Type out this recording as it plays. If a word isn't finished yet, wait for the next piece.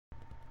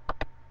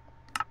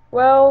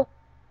Well,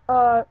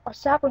 our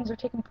saplings are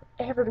taking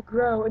forever to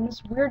grow, and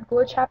this weird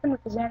glitch happened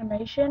with his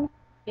animation.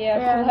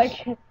 Yeah, And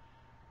like,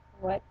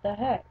 what the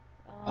heck?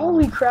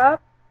 Holy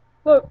crap!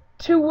 Look,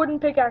 2 wooden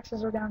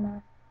pickaxes are down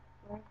there.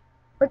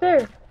 Right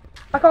there.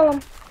 I call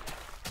them.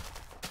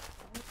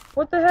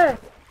 What the heck?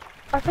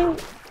 I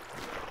think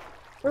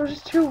there was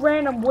just 2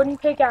 random wooden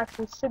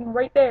pickaxes sitting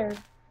right there.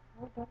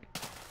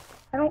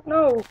 I don't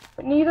know,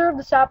 but neither of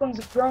the saplings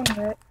have grown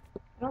yet.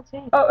 I don't see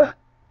any. Oh,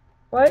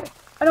 what?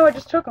 I know, I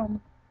just took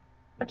them.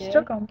 I just did?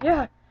 took them.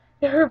 Yeah,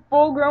 they were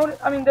full grown.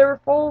 I mean, they were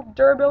full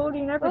durability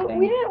and everything. Well,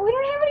 we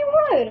don't have any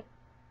wood.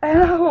 I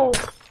know.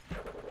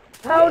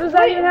 How does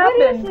that even happen?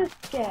 What is this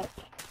sketch?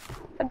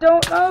 I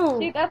don't know.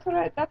 See, that's what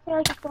I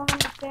just don't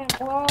understand.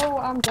 Whoa,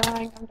 I'm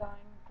dying.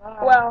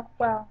 Bye.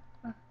 Wow.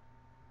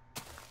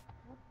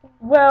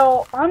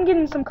 Well, I'm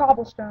getting some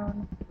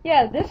cobblestone.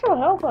 Yeah, this will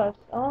help us.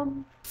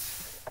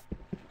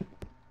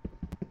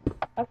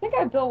 I think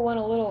I built one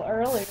a little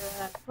earlier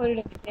and I put it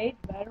in the cage,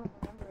 but I don't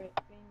remember it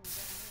being done.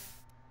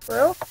 For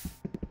real?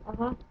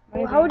 Uh-huh.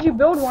 Well, how would you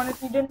build one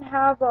if you didn't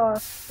have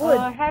wood?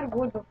 I had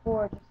wood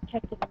before, just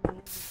kept it in my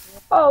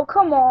inventory. Oh,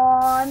 come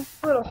on,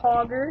 little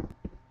hogger.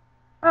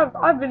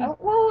 I've been...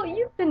 well,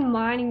 you've been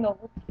mining the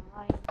whole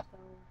time, so...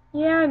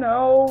 Yeah, I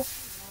know.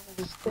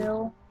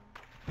 Still.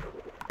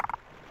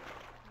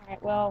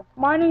 Alright, well...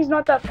 Mining's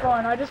not that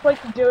fun. I just like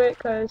to do it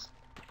because...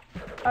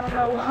 I don't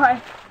know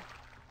why.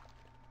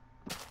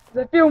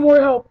 I feel more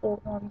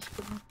helpful. No, I'm just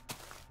kidding.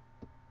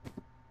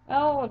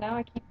 Oh, now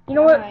I keep... You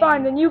know what?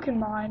 Fine, then you can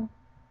mine.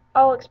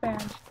 I'll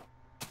expand.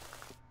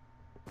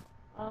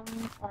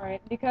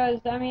 Alright, because,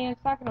 I mean,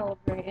 it's not gonna look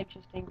very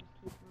interesting to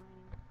keep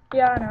mining.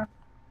 Yeah, I know.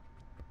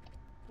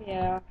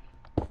 Yeah.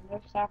 No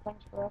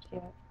saplings for us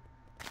yet.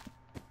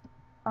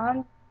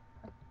 I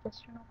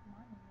guess you're not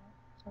mining yet,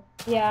 so...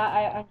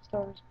 Yeah, I'm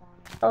still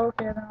respawning. Oh,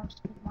 okay, then I'll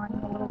just keep mining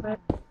a little bit.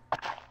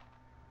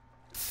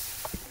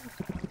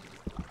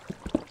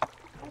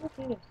 How do I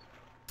do this?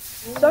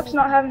 Sucks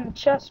not having the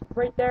chest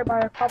right there by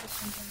our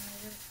cobblestone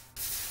generator.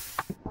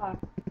 Why?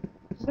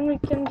 Because then we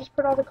can just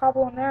put all the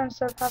cobble in there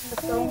instead of having to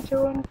throw them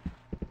to him.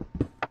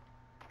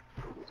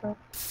 So...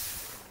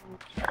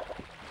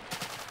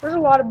 There's a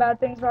lot of bad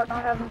things about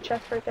not having a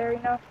chest right there, you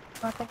know,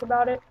 when I think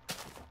about it.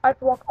 I have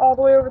to walk all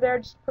the way over there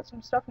just to put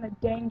some stuff in the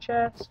dang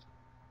chest.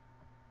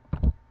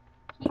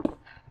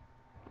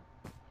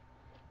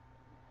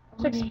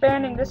 Just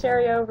expanding this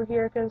area over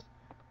here because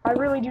I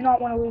really do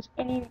not want to lose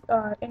any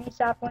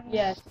saplings.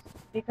 Yes,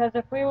 because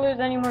if we lose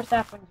any more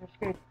saplings, we're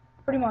screwed.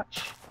 Pretty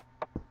much.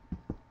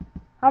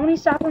 How many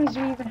saplings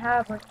do we even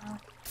have right now?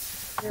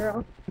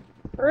 0.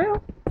 For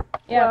real?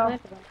 Yeah, Wow.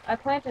 I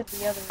planted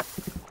the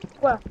others.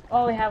 Well,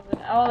 All they had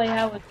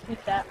was 2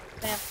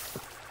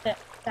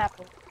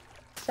 saplings.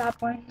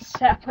 saplings. Saplings.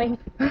 Saplings.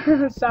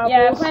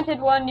 Yeah, I planted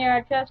one near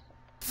our chest.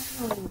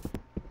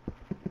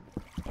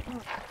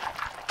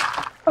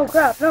 Oh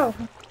crap, no.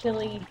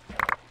 Chili.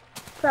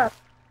 Crap.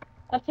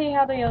 Let's see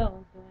how the other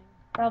one's doing.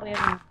 Probably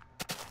isn't.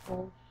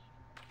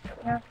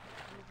 Yeah.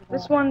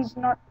 This one's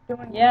not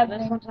doing Yeah, anything.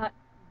 this one's not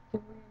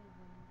doing anything.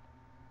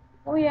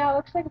 Oh yeah, it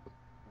looks like it's...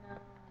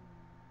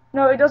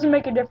 No, it doesn't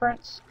make a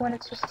difference when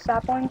it's just a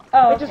sapling.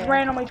 Oh, It just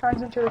randomly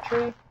turns into a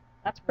tree.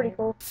 That's Pretty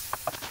cool.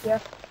 Yeah.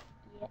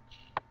 Bitch.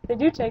 They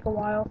do take a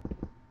while.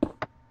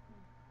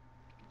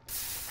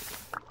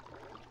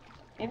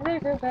 Maybe they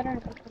grow better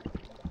in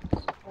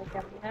like, I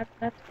mean, that's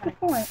kind Good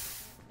point.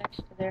 of next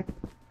to there.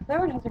 That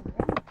one hasn't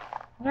grown.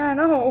 Yeah, I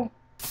know.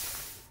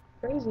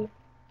 Crazy.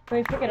 Can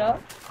we pick it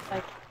up?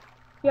 Like,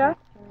 Yeah.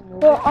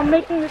 Well, I'm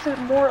making this a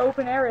more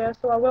open area,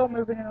 so I will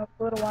move it in a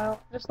little while.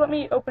 Just let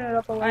me open it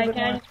up a little bit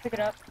can more. I just pick it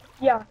up?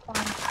 Yeah,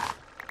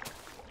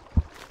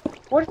 fine.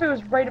 What if it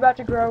was right about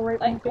to grow right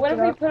when you Like, picked what if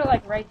it we up? put it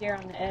like right there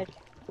on the edge?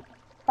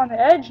 On the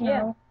edge? No.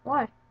 Yeah.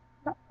 Why?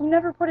 No, you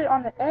never put it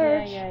on the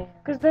edge. Yeah.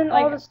 Because then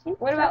Like, all the steep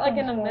what about like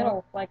in the saplings fall.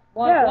 middle? Like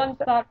one Yeah,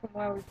 spot from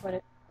where we put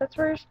it. That's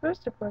where you're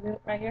supposed to put it.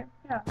 Right here?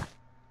 Yeah.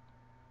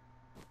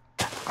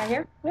 Right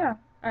here? Yeah.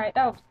 Alright,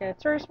 that looks good.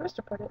 That's where you're supposed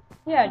to put it.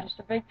 Yeah, just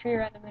a big tree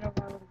right in the middle of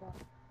our little block.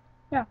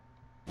 Yeah.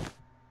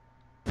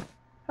 How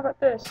about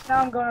this? Now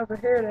I'm going over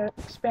here to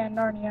expand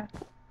Narnia.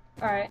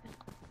 Alright.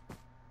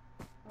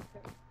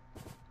 Okay.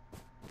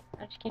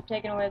 I just keep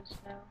taking away the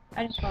snow.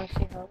 I just want to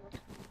see how it looks.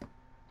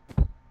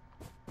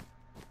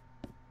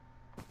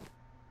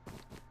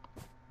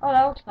 Oh,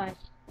 that looks nice.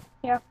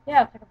 Yeah.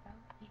 Yeah, it's like a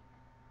bounty.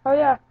 Oh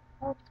yeah.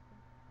 That looks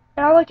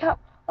And I like how...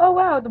 Oh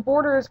wow, the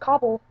border is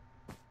cobble.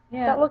 good.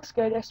 Yeah. That looks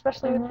good,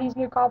 especially with these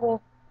new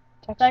cobble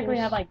textures. It's like we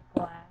had like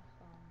glass.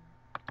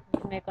 We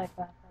can make like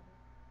glass out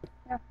of it.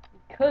 Yeah. We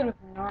could with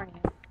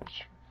Narnia. We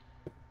should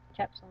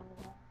kept some of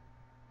that.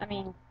 I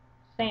mean,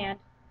 sand.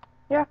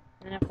 Yeah.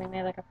 And if we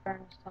made like a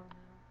furnace somehow.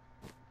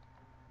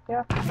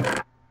 Yeah.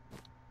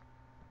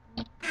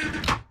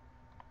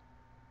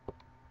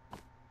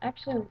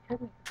 Actually, we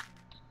could make a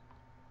furnace.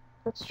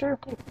 That's true.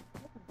 Dude, we could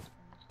make a furnace.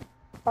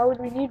 Why would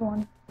we need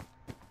one?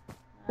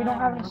 We don't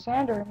have any know.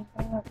 sand or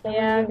anything that we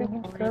Yeah, really good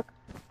need to point. cook.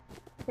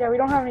 Yeah, we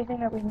don't have anything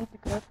that we need to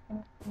cook.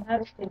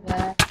 That's too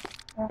bad.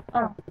 Yeah.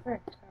 Oh,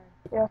 frick, sorry.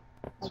 Yeah,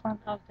 that's fine.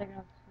 I was taking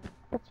off the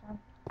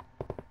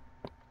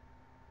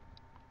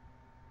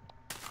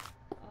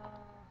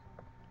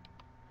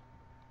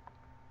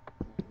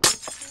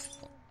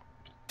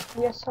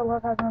this. I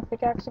love having a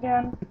pickaxe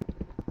again.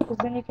 Because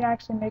then you can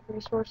actually make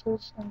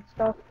resources and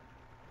stuff.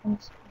 And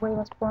it's way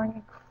less boring.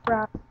 And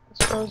crap,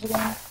 this froze again.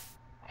 I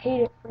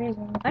hate it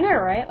freezing. I know,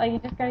 right? Like, you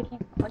just gotta keep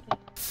clicking.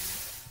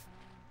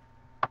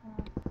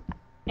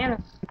 And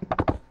it's...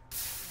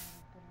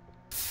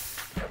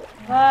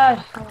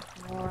 Ah, so much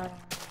more.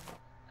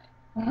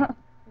 Who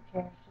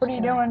cares? What are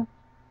you doing?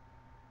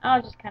 I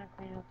was just kind of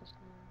cleaning up this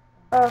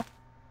You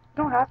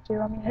don't have to.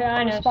 I mean, yeah,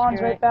 I it know, respawns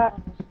screw right it. back.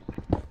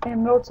 And it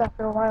melts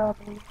after a while,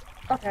 I believe.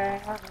 Okay,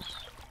 I'll just...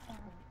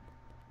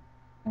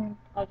 Mm.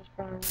 I'll just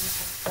run and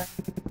stuff.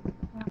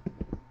 Yeah.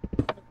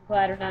 I'm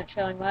glad we're not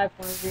showing my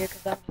point of view,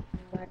 because I'm just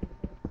coming back and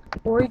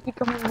forth. Or you could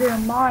come over here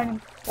and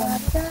mine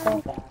and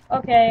stuff.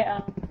 Okay,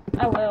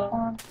 I will.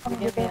 I'm gonna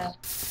give get me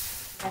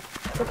this. a...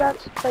 But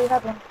that's, so you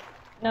have one.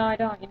 No, I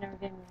don't. You never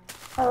gave me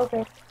one. Oh,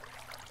 okay.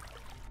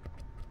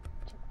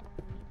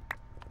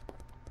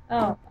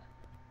 Oh.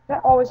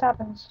 That always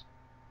happens.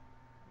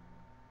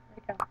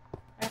 Where'd it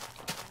go?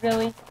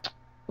 Really?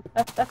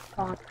 That's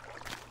con.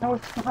 No,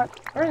 it's not.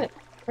 Where is it?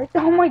 Right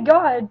there. Oh my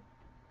god.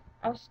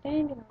 I was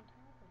standing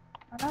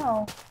on top I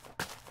know.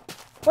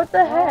 What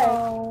the of it. heck?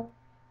 Oh.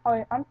 Oh,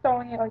 wait, I'm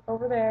throwing it like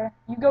over there.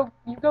 You go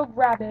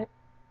grab it.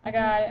 I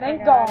got it.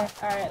 Thank I got God.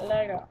 it. Alright,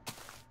 let go.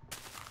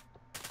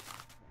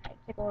 Alright,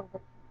 take a little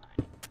bit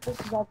from mine. This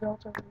is all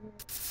built over here.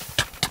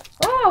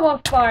 Oh, I'm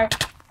on fire.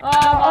 Oh,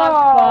 I'm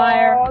on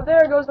fire. Oh,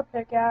 there goes the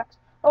pickaxe.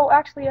 Oh,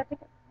 actually, I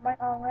think it might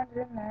landed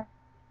in there.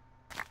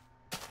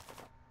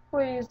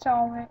 Please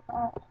tell me.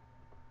 Oh,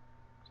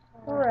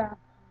 crap.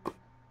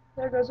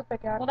 There goes the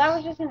pickaxe. Well, that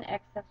was just an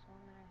excess one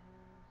that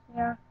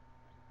I had. Yeah.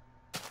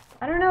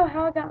 I don't know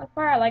how I got on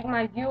fire. Like,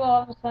 my view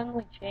all of a sudden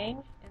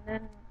changed, and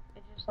then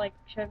it just, like,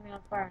 showed me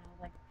on fire, and I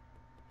was like,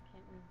 I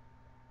can't move.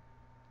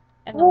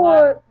 And the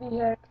What the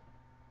heck?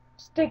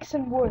 Sticks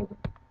and wood.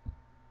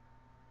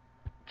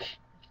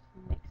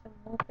 Make some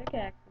more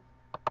pickaxes.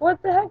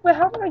 What the heck? But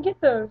how did I get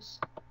those?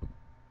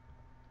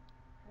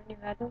 Haven't you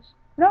had those?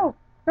 No.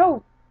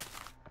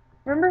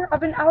 Remember, I've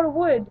been out of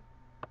wood.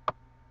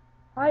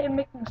 I am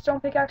making a stone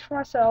pickaxe for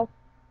myself,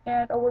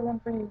 and a wood one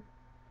for you.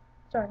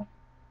 Sorry.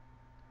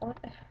 What?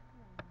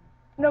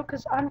 No,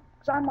 cause I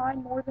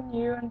mine more than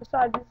you, and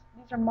besides,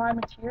 these are my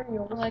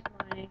materials. I like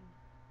mining.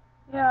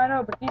 Yeah, I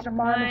know, but these are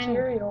my Mine,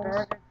 materials.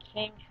 Burger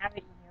King, have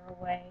it your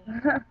way.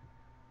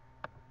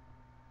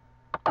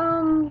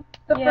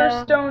 The yeah.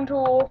 first stone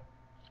tool.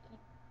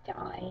 Keep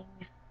dying.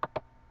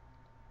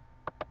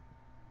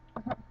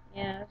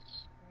 Yes.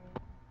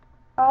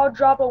 I'll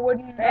drop a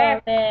wooden.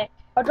 Perfect.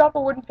 I'll drop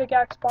a wooden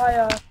pickaxe by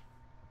the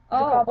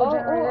cobble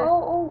generator.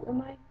 Oh,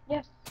 am I?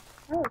 Yes.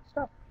 Oh,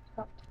 stop.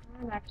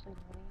 I'm actually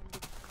winning.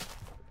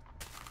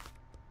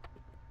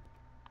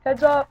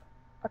 Heads up.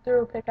 I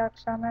threw a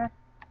pickaxe down there.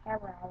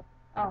 Arrow.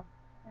 Oh.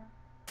 Yeah.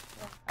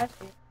 I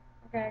see it.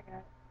 Okay, I got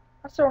it.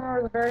 I still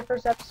remember the very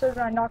first episode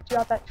when I knocked you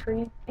out that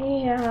tree.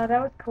 Yeah,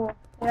 that was cool.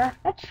 Yeah.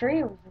 That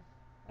tree was just,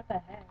 what the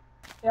heck?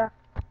 Yeah.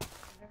 I've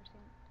never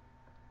seen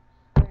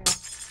it.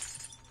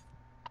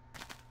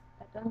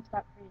 That doesn't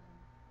stop freezing.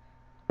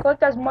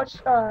 Collect as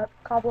much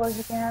cobble as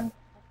you can.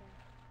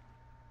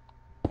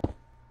 Okay.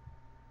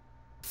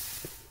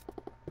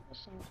 This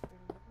seems pretty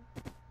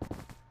easy.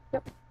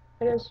 Yep,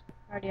 it is.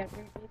 I already have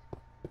 3 pieces.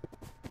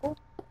 Cool.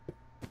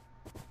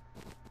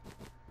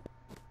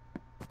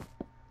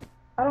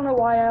 I don't know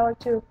why I like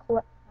to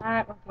collect.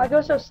 Alright, okay. I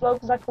go so slow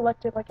because I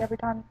collect it like every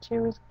time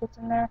 2 gets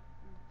in there.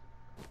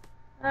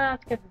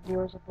 Let's give the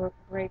viewers a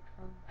break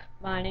from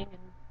mining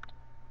and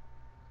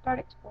start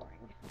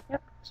exploring.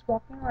 Yep, just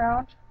walking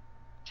around,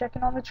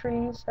 checking on the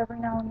trees every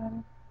now and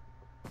then.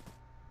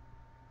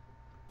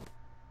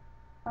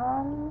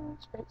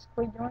 It's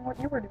basically doing what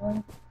you were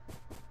doing.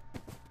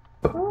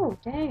 Ooh,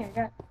 dang, I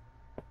got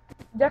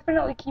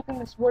Definitely keeping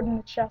this wood in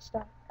the chest,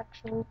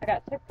 actually.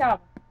 6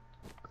 cobble.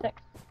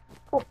 6.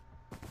 Cool.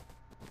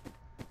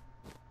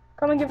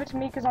 Come and give it to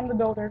me because I'm the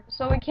builder.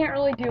 So we can't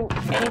really do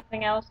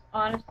anything else,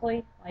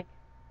 honestly. Like,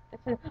 this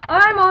is.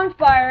 I'm on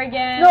fire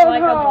again,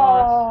 like a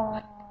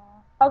boss.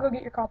 I'll go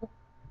get your cobble.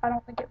 I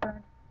don't think it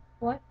burned.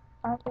 What?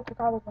 I don't think your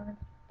cobble burned.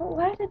 But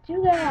why does it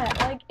do that?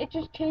 Like, it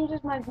just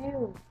changes my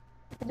view.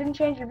 It didn't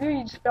change your view,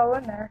 you just fell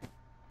in there.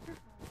 You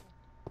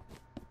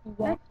Next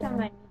walked time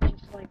in. I need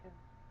just like a.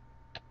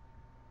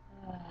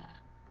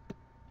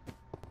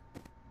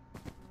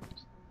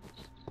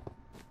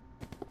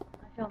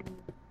 I feel new.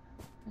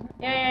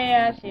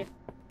 Yeah, I see it.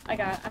 I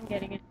got it. I'm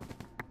getting it.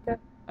 Good.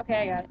 Okay,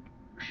 I got it.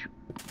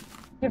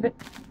 Give it.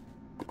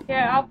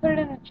 Here, I'll put it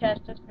in the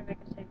chest just to make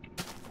a safe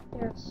trade.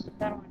 Yes.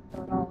 I don't want to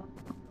throw it all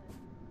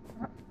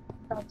in.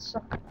 That would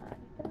suck.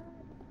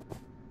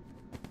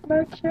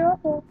 Be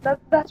careful.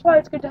 That's why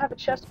it's good to have a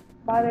chest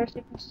by there so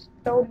you can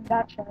throw it in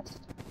that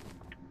chest.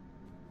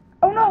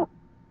 Oh no!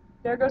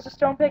 There goes the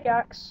stone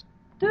pickaxe.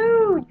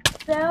 Dude, you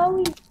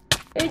fell.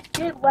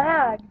 It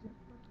lagged.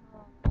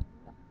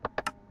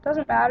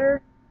 Doesn't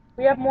matter.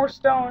 We have more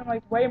stone,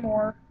 like way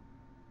more.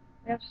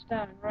 We have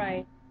stone,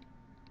 right?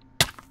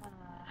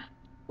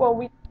 Well,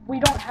 we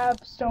don't have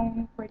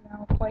stone right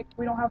now. Like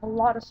we don't have a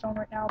lot of stone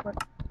right now, but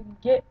we can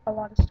get a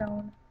lot of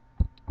stone.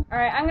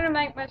 Alright, I'm gonna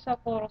make myself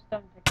a little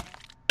stone pickaxe.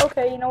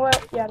 Okay, you know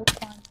what? Yeah, that's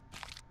fine.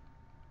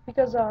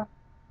 Because,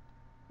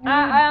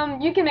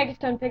 You can make a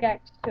stone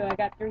pickaxe too. I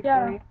got 3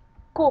 yeah. for you.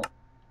 Cool.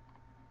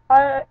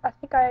 I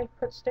think I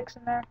put sticks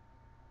in there.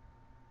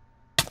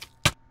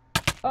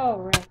 Oh,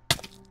 right.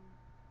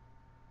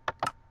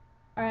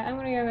 Alright, I'm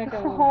gonna go make a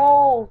little...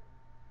 Oh!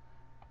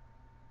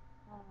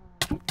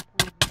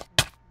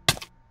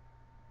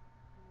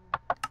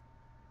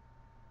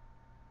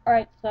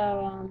 Alright,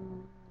 so,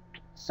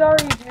 Sorry,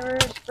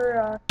 viewers,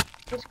 for,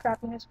 this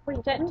crappiness.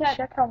 Wait, let me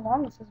check how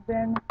long this has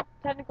been.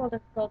 technical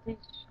difficulties.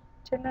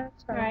 10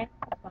 minutes? Alright,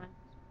 that's fine.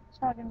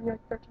 It's not gonna be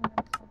like 13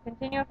 minutes. We'll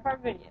continue with our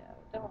video.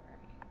 Don't worry.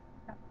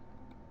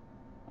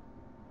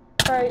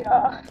 Alright,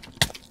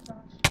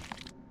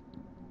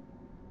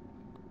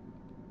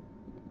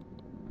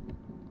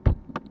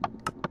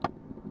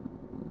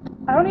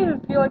 I don't even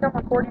feel like I'm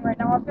recording right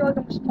now. I feel like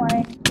I'm just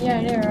playing. Yeah,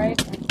 I know, right?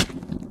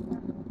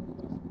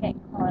 Get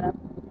caught up.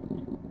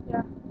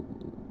 Yeah.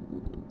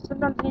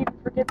 Sometimes you even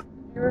forget the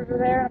viewers are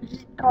there and I'm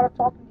just caught up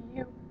talking to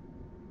you.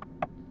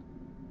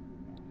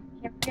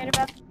 Can't forget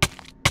about them.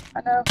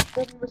 I know,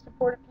 they're the most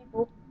important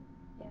people.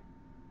 Yeah.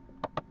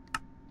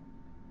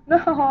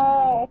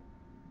 No!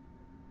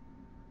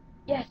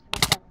 Yes,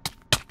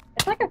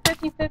 it's like a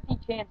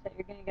 50-50 chance that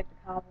you're gonna get the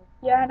cobble.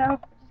 Yeah, I know.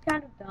 Which is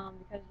kind of dumb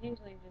because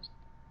usually it just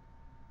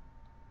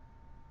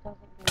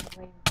doesn't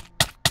go away.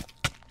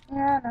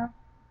 Yeah, I know.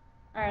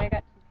 Alright, I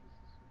got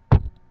 2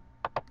 pieces.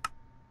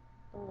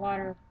 The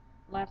water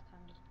last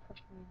time just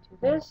pushed me into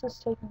This is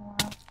taking a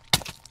while.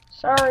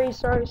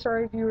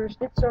 Sorry, viewers.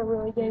 It's a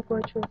really big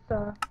glitch with,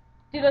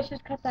 Dude, let's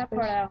just cut that space.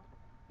 part out.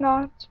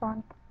 No, it's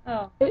fine.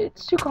 Oh.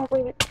 It's too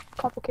complicated to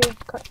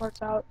cut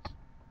parts out.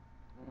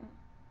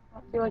 I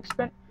don't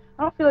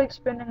feel like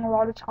spending a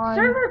lot of time.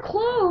 Server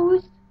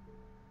closed?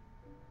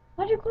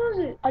 Why'd you close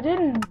it? I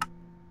didn't.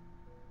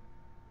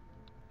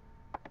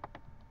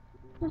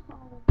 Oh.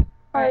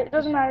 Alright, it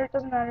doesn't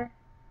matter,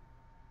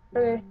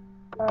 Okay,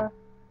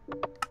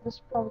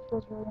 this probably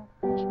feels really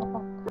unprofessional.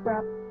 Oh,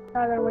 crap.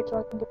 Now I gotta wait till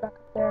I can get back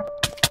up there.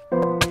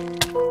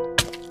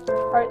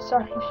 Alright,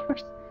 sorry,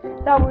 viewers.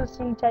 That was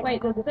some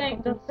technical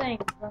Wait, the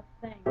thing.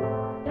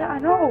 Yeah, I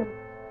know.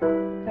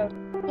 Code.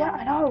 Yeah,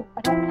 I know.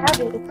 I don't have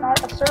it. It's not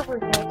a server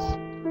yet.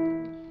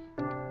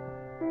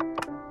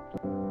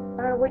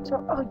 I gotta wait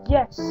till... Oh,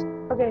 yes!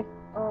 Okay,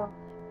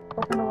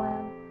 open the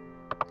LAN.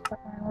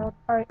 Land world.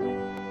 Alright.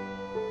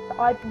 The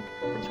IP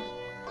is...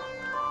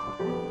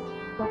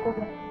 Local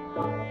game.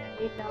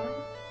 8-9?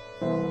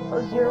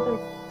 Oh,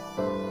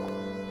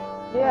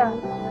 03. Yeah.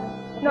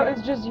 No,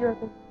 it's just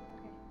 03.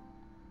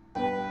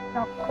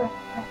 No, okay.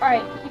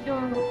 Alright, keep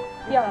doing...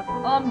 Yeah.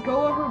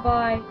 Go over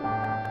by...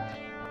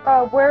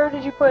 Where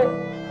did you put...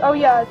 Oh,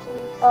 yeah, it's,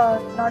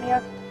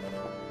 Narnia.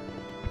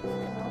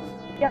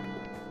 Yeah.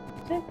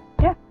 See?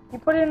 Yeah, you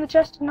put it in the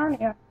chest in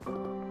Narnia.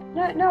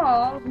 No,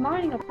 I was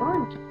mining a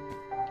bunch.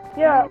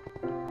 Yeah,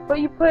 but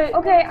you put...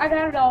 Okay, I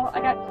got it all.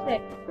 I got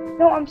 6.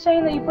 No, I'm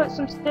saying that you put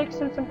some sticks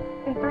and 3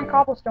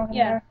 cobblestone in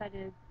there. Yes, I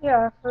did.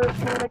 Yeah, for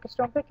like a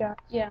stone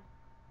pickaxe. Yeah.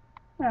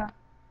 Yeah.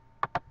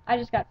 I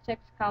just got 6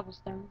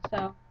 cobblestone,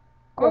 so...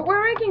 Cool.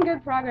 We're making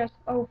good progress.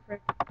 Oh,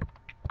 frick.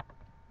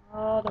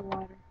 Oh, the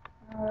water.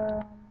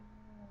 You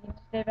need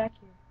to stay back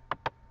here.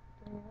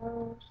 3 of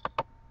those.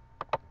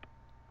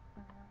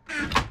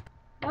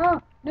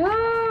 Oh,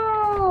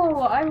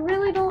 no! I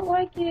really don't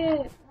like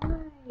it.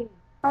 Why?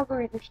 I'll go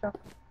eat your stuff.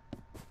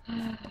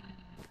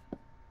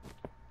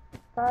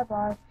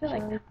 Bye-bye. I feel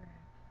like Chili. crap.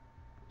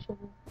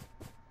 Chili.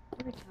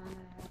 Every time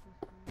that happens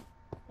to me.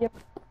 Yep.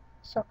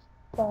 Sucks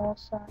ball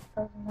sack,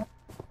 doesn't it?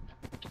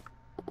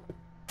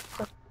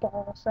 Sucks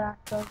ball sack,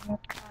 doesn't it?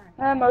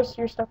 Alright. Most of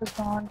your stuff is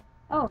gone.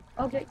 Oh,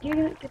 okay, get...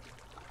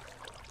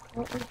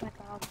 Where's my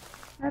cobble?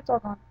 It's all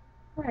gone.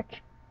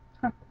 Frick.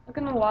 Look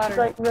in the water. It's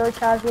like really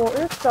casual.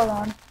 It's still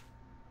on.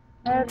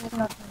 There's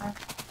nothing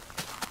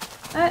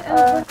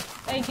there.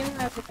 Hey, give me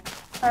my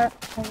pickaxe.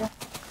 Alright, there you go.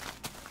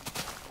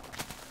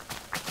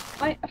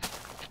 Wait.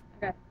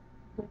 Okay.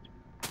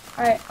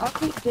 Alright, I'll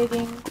keep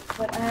digging,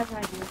 but I have an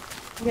idea.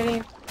 I'm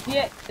getting...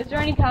 Yeah, is there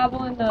any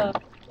cobble in the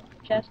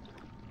chest?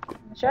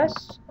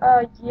 Chest?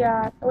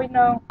 Yeah. Wait,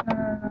 no.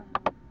 No.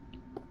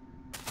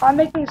 I'm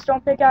making a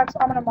stone pickaxe.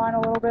 I'm gonna mine a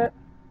little bit.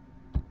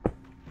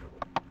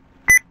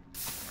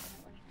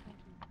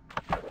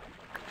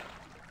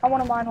 I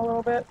wanna mine a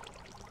little bit.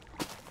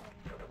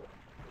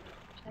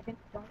 Second,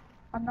 don't.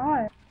 I'm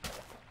not.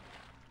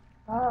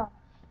 Ah. Alright,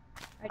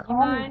 do you Call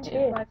me mind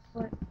if I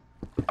put...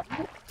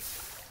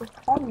 So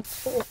call me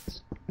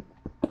tits.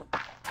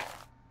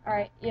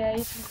 Alright, yeah,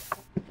 you can...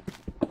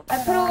 I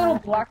put a little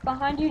block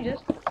behind you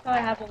just so I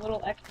have a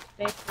little extra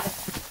space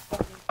for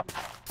the...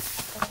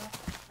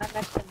 I'm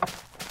next to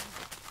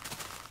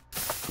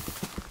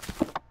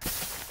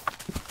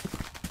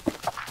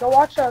Go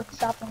watch the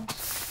saplings.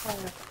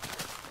 the...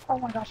 Oh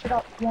my gosh, I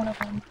got one of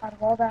them out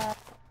of all that.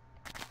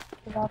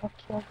 The lava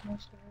killed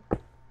most of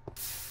it.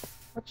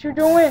 What you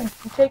doing?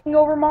 You taking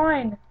over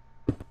mine.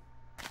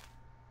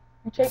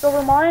 You take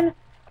over mine,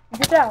 you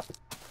get out.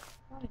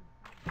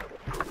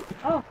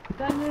 Oh,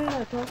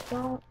 no,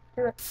 don't.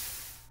 Do it.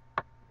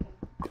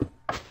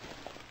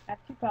 Have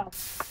 2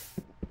 cobbles.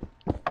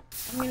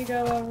 I'm gonna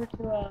go over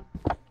to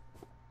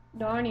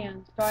Narnia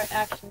and start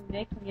actually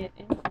making it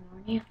into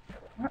Narnia.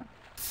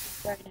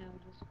 Right now,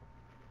 just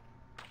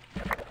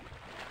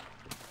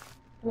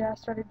Yeah, I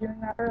started doing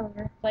that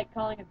earlier. it's like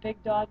calling a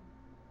big dog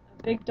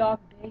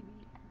baby.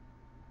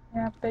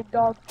 Yeah, big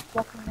dog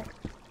walking it.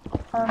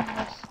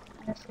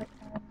 Mystic.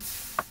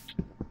 That's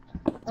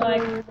a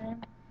Like- really weird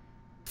name.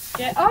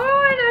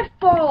 Oh, and I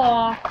fall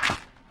off.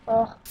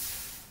 Ugh.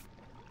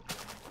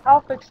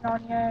 I'll fix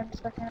Narnia in a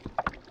second.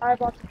 I have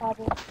lots of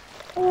cobble.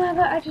 Oh,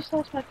 I just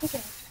lost my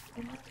pickaxe.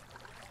 You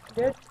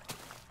did?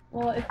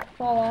 Well, if you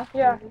fall off.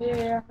 Yeah, dude.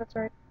 yeah, that's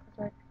right. That's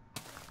right.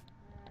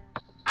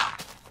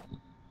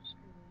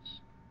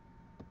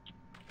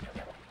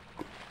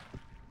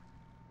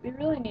 We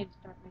really need to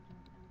start making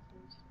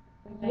fences.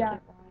 We make Yeah.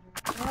 it wider.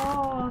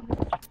 Oh,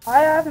 I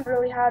haven't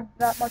really had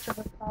that much of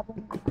a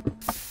problem.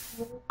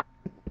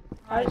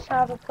 I just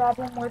have a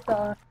problem with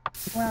when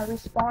I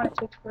respawn, it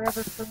takes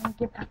forever for me to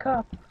get back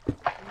up.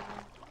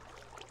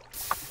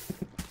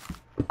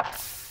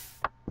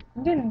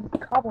 I'm getting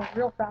cobbled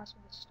real fast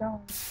with the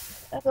stone.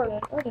 that's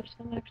good. Oh, there's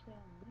some actually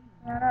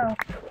on I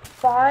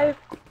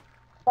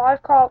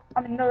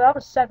know. No, that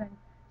was 7.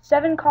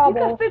 7 me.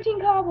 cobble. You got 15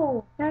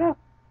 cobble. I know.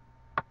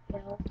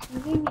 Hell to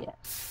the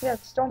yes. Yeah,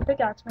 the stone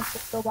pickaxe makes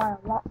it go by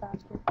a lot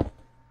faster.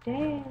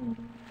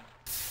 Damn.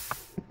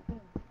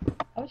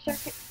 I wish there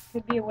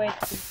could be a way to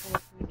control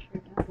it to make sure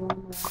it doesn't run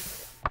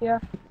around. Yeah.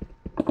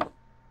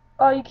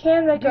 Oh, you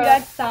can make Dude, a...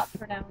 I'd stop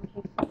for now in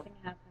case something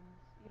happens.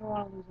 You don't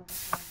want to lose all the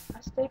time. I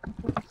stay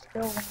completely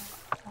still when I'm...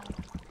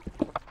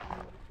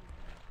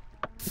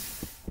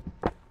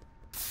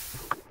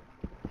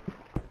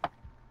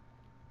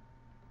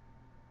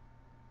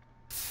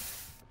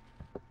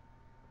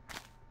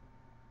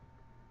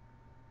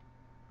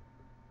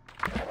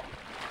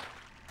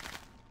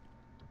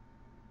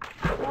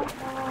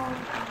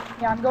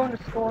 Yeah, I'm going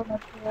to store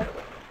most of it.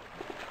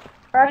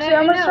 Or actually,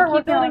 I'm gonna start keep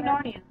working on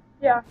building it. Narnia.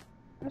 Yeah, I'm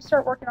gonna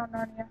start working on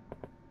Narnia.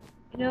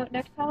 You know,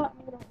 next time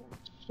I'm gonna hold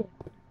shit.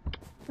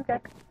 Okay.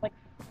 Like,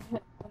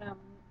 when I'm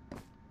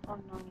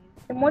on Narnia.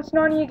 And once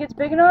Narnia gets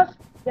big enough,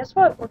 guess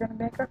what? We're gonna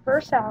make our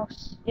first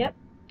house. Yep.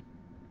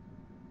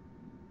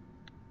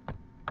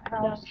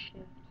 House. No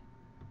shit.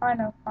 I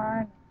know.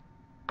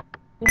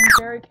 Being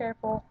very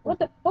careful. What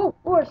the? Oh,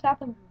 a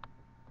sapling.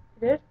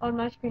 You did? On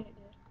my screen it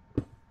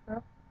did.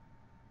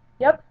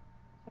 Yep.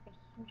 It's like a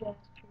huge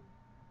ass tree.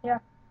 Yeah.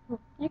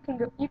 You can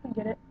go. You can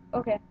get it.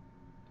 Okay.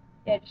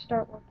 Yeah, just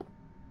start working.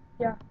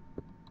 Yeah.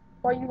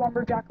 While you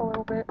lumberjack a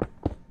little bit.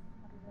 I'll do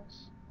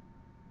this.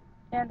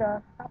 And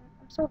I'm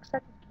so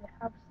excited to get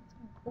a house. It's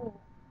gonna be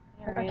cool.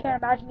 Yeah, Like, right. I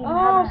can't imagine even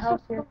having a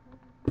house here.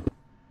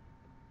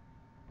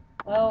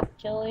 Well,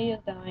 Chili is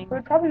dying. It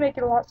would probably make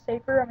it a lot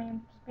safer. I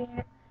mean, just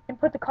being and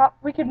put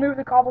we could move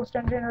the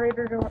cobblestone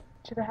generator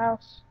to the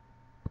house.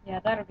 Yeah,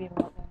 that'll be a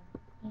lot better.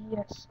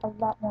 Yes, a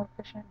lot more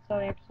efficient. So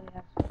we actually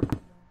have some.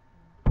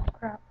 Oh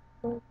crap!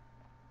 Oh,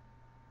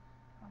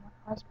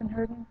 my eyes been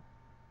hurting.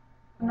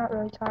 I'm not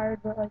really tired,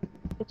 but like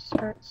it just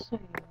hurts. I've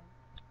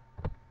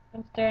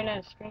been staring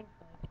at a screen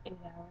for like 8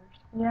 hours.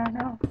 Yeah, I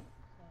know. So.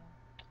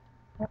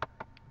 Yep.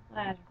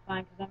 That's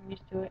fine because I'm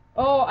used to it.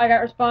 Oh, I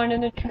got respawned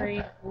in a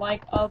tree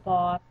like a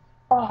boss.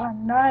 Oh,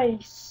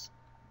 nice.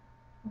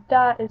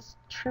 That is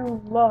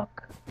true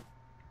luck.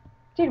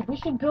 Dude, we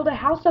should build a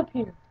house up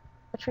here.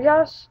 A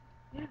treehouse?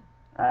 Yeah.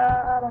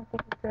 I don't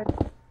think we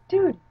could.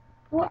 Dude,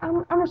 well,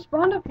 I'm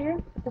respawned up here.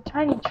 It's a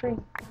tiny tree.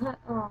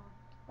 Oh.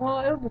 Well,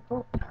 it would be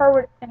cool. How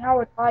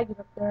would I get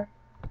up there?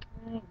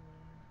 Anyway.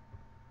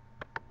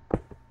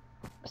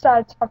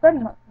 Besides, I've read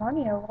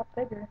Narnia a lot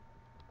bigger.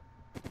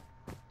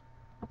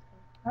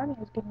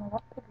 Narnia is getting a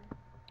lot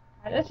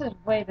bigger. This is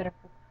way better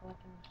for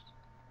collecting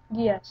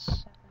Yes.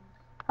 saplings.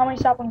 How many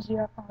saplings do you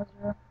have? Oh,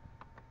 0.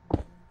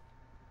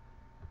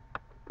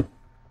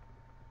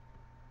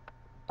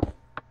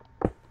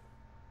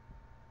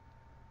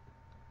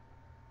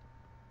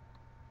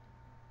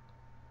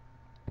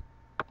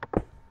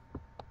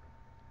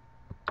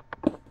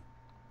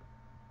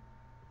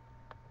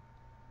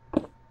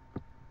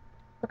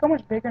 Look how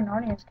much bigger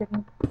Narnia is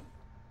getting.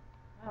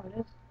 Wow, it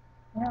is.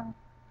 Yeah,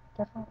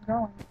 definitely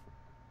growing.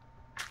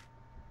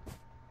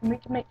 And we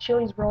can make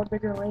Chili's world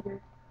bigger later.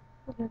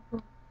 Okay,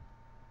 cool.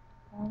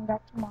 Going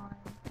back to mine.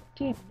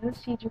 Dude, no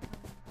seeds are coming.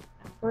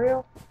 For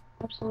real?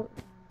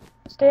 Absolutely.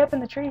 Stay up in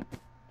the tree.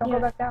 Don't Yeah,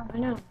 go back down. I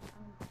know. I'm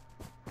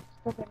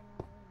still getting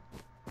all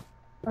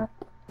the way.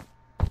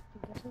 Dude,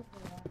 this is the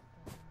last thing.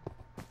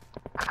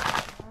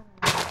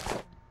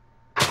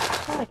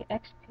 It's not like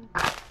XP.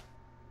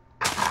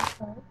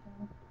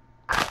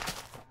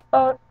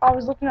 Oh, I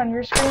was looking on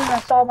your screen and I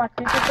saw my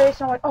creeper face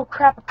and I'm like, oh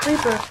crap, a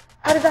creeper.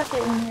 How did that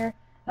get in here?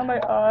 I'm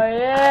like, oh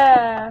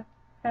yeah.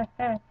 Dude,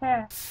 there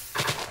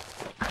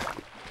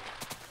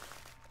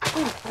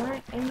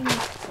aren't any,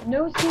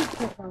 no seeds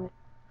came from it.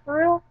 For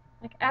real?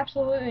 Like,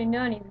 absolutely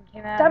none even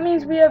came out That of the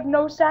means tree. we have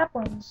no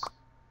saplings.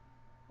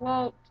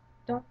 Well,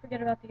 don't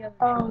forget about the other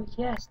Oh trees.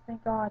 yes,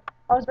 thank God.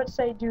 I was about to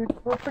say, dude,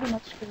 we're pretty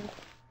much screwed.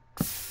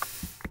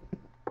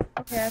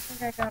 Okay, I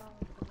think I got all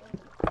of the wood.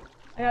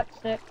 I got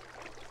 6.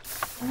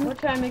 What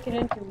should I make it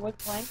into? Wood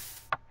plank?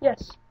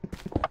 Yes.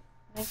 And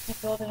then keep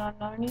building on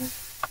Narnia?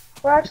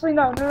 Well, actually,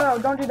 no,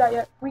 don't do that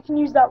yet. We can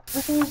use that.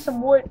 We can use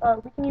some wood.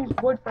 We can use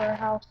wood for our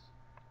house.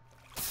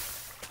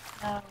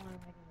 No, I don't want to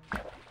make it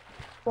into.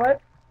 What?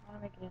 I want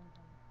to make it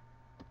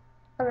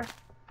into. Okay.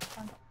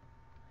 Fine.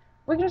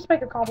 We can just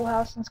make a cobble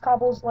house since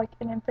cobble's like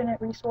an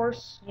infinite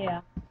resource.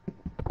 Yeah.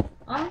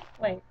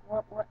 Wait.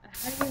 What?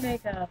 How do you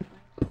make a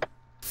plank?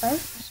 Right?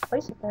 Just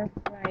place it there.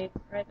 Right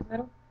in the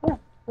middle? Yeah.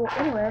 Well,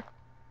 anywhere.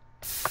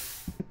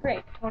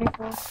 Great.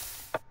 24.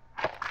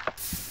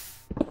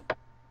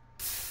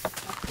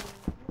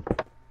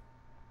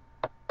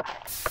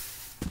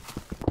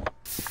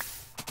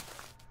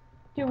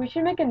 Dude, we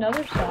should make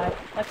another side,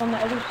 like on the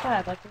other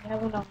side, like we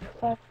have one on this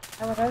side,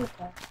 on the other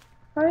side.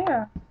 Oh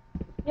yeah.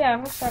 Yeah, I'm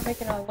gonna start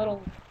making a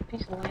little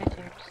piece of land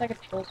here, just like a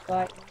chill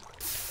spot.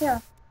 Yeah.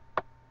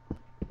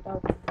 That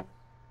would be nice.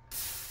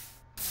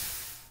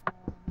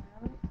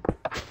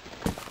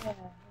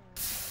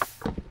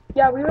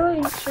 Yeah, we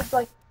really should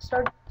like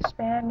start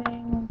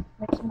expanding,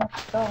 make some more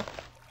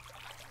stuff.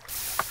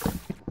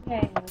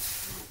 Yeah.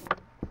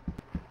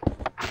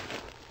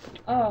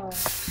 Oh,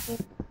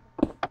 shit.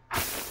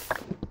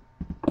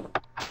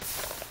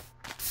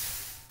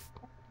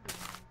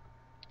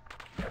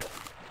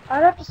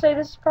 I'd have to say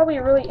this is probably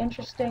a really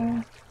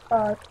interesting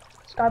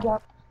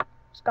skyblock.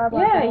 Yeah,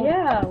 build.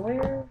 yeah,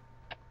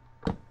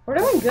 we're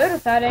doing good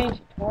without any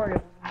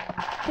tutorials.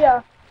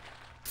 Yeah.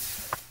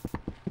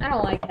 I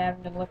don't like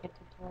having to look at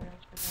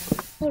tutorials for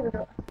them. Neither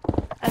do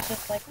That's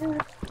just like,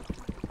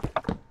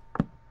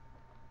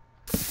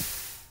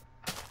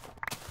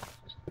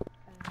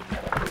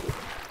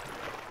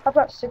 I've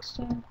got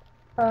 16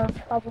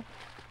 cobble.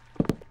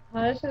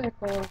 Oh, this is a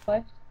cool little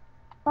place.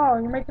 Oh,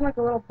 you're making like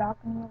a little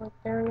balcony like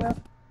area.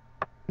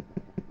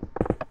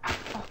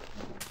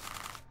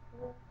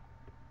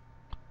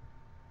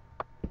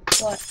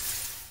 What?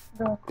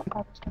 The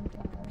cobblestone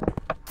area.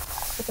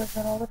 It does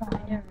that all the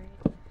time. Yeah,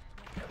 right.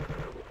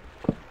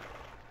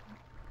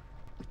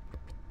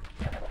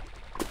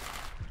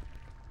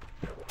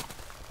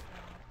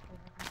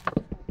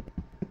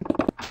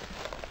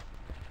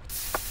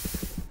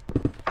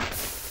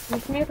 We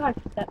can make like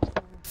steps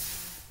going.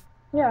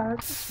 Yeah,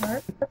 that's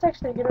smart. That's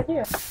actually a good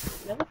idea.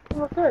 Really? It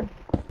look good.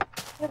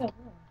 Yeah, that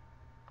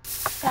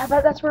Yeah,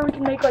 but that's where we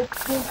can make like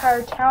the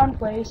entire town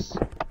place.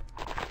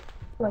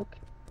 Like,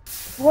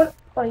 what?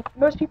 Like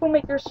most people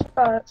make their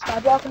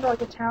skyblock into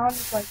like a town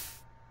with like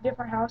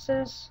different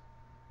houses,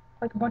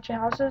 like a bunch of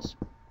houses.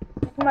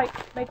 You can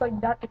like make like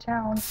that the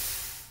town.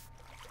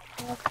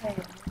 Okay.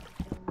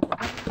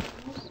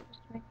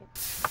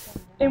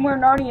 And where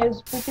Narnia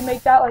is, we can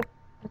make that like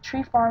the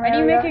tree farm How do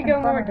you area make it and go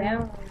more farm area.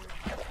 down?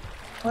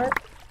 What?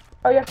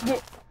 Oh, you have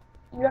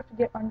to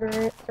get under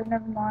it. So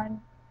never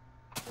mind.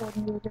 That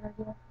wouldn't be a good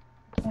idea.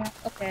 You can't.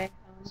 Okay.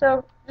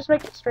 So just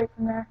make it straight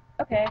from there.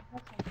 Okay.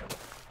 That sounds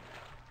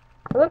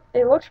good.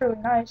 It looks really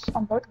nice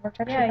on both of our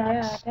texture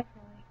Yeah, packs.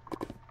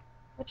 definitely.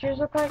 What's yours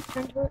look like?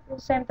 Turn to it.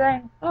 Same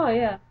thing. Oh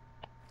yeah.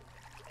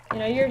 You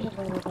know, yours is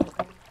a little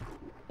different.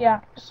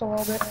 Yeah, just a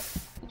little bit.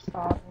 You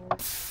saw it.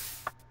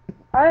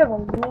 I have a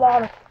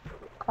lot of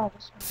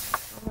cobblestone.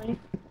 How many?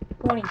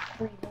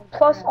 23.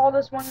 Plus all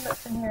this one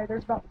that's in here.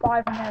 There's about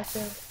 5 in there too.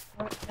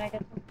 Can I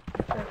get some?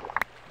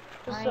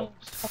 Sure.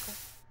 Just a couple.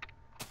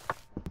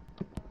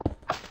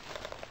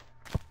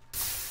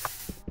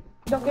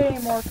 Don't get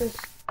any more, cause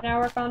Can I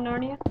work on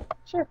Narnia?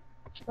 sure.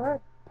 Go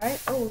ahead.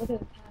 Alright. Oh, look at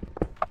the time.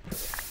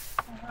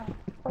 Oh, wow.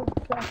 Oh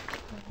gosh.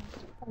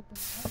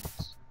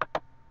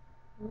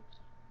 Oops.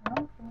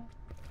 Okay.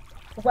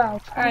 Wow.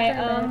 23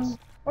 minutes.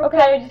 We're Okay,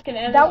 probably just gonna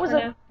end That this was for a.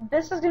 now.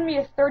 This is gonna be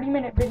a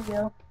 30-minute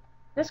video.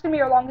 This is gonna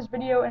be our longest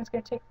video, and it's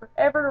gonna take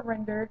forever to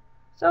render.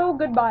 So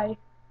goodbye.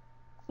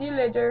 See you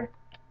later.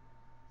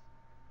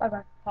 Bye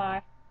bye.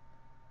 Bye.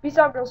 Peace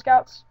out, Girl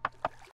Scouts.